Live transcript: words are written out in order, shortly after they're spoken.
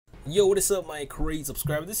Yo, what is up, my crazy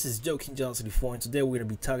subscriber? This is Joe King Johnson 4, and today we're going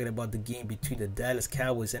to be talking about the game between the Dallas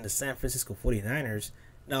Cowboys and the San Francisco 49ers.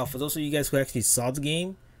 Now, for those of you guys who actually saw the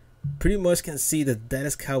game, pretty much can see that the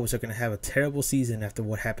Dallas Cowboys are going to have a terrible season after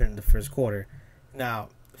what happened in the first quarter. Now,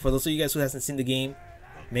 for those of you guys who hasn't seen the game,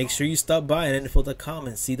 make sure you stop by and NFL.com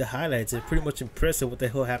and see the highlights. It's pretty much impressive what the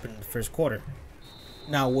hell happened in the first quarter.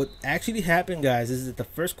 Now, what actually happened, guys, is that the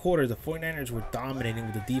first quarter, the 49ers were dominating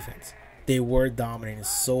with the defense. They were dominating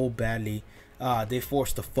so badly. They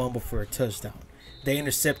forced a fumble for a touchdown. They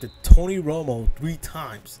intercepted Tony Romo 3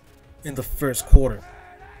 times in the first quarter.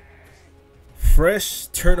 Fresh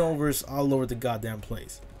turnovers all over the goddamn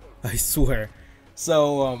place, I swear.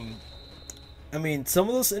 So, I mean, some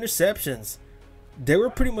of those interceptions, they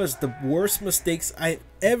were pretty much the worst mistakes I've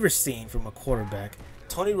ever seen from a quarterback.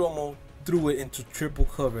 Tony Romo threw it into triple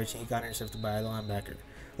coverage and he got intercepted by a linebacker.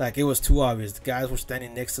 Like, it was too obvious. The guys were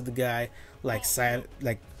standing next to the guy, like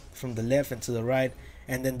from the left and to the right.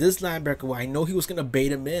 And then this linebacker, well, I know he was gonna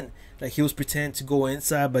bait him in. Like, he was pretending to go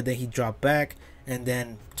inside, but then he dropped back, and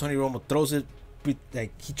then Tony Romo throws it.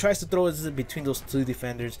 Like, he tries to throw it between those two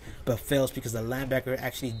defenders, but fails because the linebacker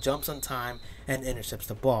actually jumps on time and intercepts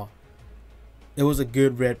the ball. It was a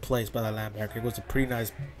good red play by the linebacker. It was a pretty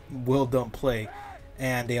nice, well done play,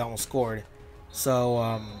 and they almost scored.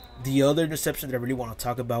 So the other interception that I really want to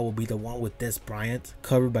talk about will be the one with Dez Bryant,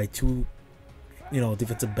 covered by two,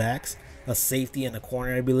 defensive backs, a safety and a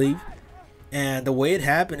corner, I believe. And the way it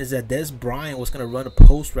happened is that Dez Bryant was going to run a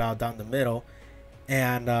post route down the middle,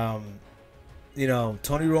 and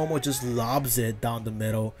Tony Romo just lobs it down the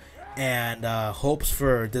middle and hopes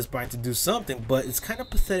for Dez Bryant to do something. But it's kind of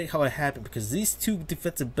pathetic how it happened, because these two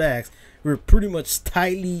defensive backs were pretty much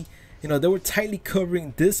tightly, they were tightly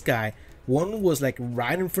covering this guy. One was like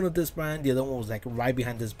right in front of Dez Bryant, the other one was like right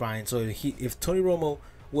behind Dez Bryant. So if Tony Romo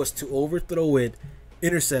was to overthrow it,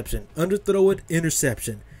 interception, underthrow it,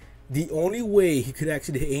 interception. The only way he could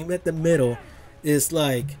actually aim at the middle is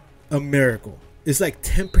like a miracle. It's like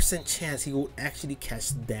 10% chance he will actually catch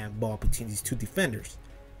the damn ball between these two defenders.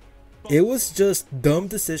 It was just dumb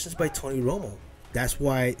decisions by Tony Romo. That's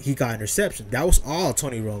why he got interception. That was all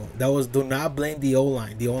Tony Romo. Do not blame the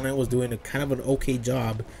O-line. The O-line was doing a kind of an okay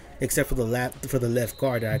job, except for the left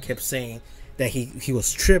guard that I kept saying that he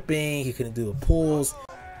was tripping, he couldn't do the pulls.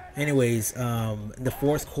 Anyways, in the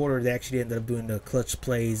fourth quarter, they actually ended up doing the clutch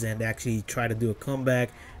plays and actually tried to do a comeback,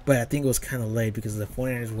 but I think it was kind of late because the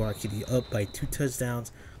 49ers were actually up by 2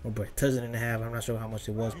 touchdowns, or by a touchdown and a half. I'm not sure how much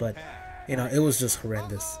it was, but it was just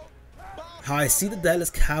horrendous. How I see the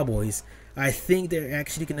Dallas Cowboys, I think they're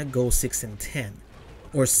actually gonna go 6-10,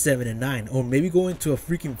 or 7-9, or maybe go into a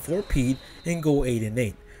freaking 4-peat and go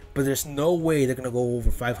 8-8. But there's no way they're gonna go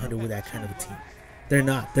over 500 with that kind of a team. They're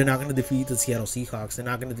not. They're not gonna defeat the Seattle Seahawks. They're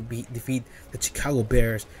not gonna defeat the Chicago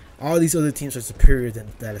Bears. All these other teams are superior than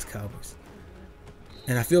the Dallas Cowboys.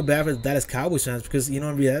 And I feel bad for the Dallas Cowboys fans because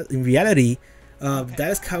in reality, the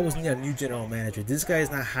Dallas Cowboys need a new general manager. This guy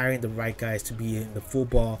is not hiring the right guys to be in the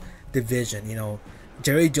football division.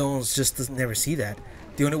 Jerry Jones just doesn't never see that.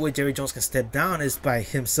 The only way Jerry Jones can step down is by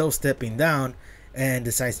himself stepping down and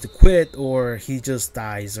decides to quit, or he just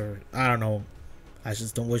dies, or I don't know. I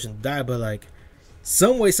just don't wish him to die, but like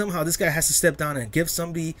some way, somehow, this guy has to step down and give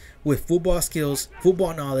somebody with football skills,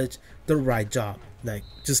 football knowledge, the right job. Like,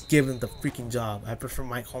 just give him the freaking job. I prefer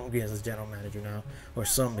Mike Holmgren as general manager now, or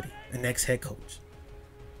somebody, an ex-head coach.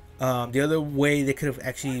 The other way they could have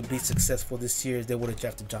actually been successful this year is they would have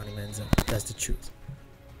drafted Johnny Manziel. That's the truth.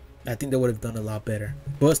 I think they would have done a lot better.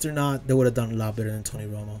 Bust or not, they would have done a lot better than Tony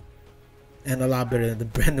Romo. And a lot better than the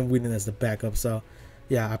Brandon Whedon as the backup. So,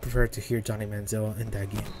 yeah, I prefer to hear Johnny Manziel in that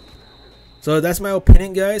game. So, that's my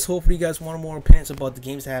opinion, guys. Hopefully, you guys want more opinions about the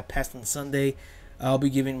games that have passed on Sunday. I'll be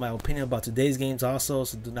giving my opinion about today's games also.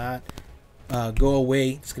 So, do not go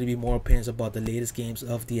away. It's going to be more opinions about the latest games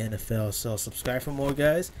of the NFL. So, subscribe for more,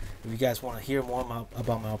 guys. If you guys want to hear more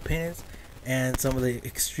about my opinions and some of the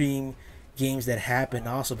extreme games that happened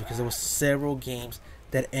also, because there was several games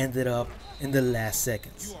that ended up in the last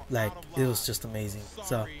seconds. Like, it was just amazing.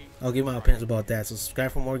 So I'll give my opinions about that. So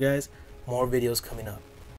subscribe for more, guys. More videos coming up.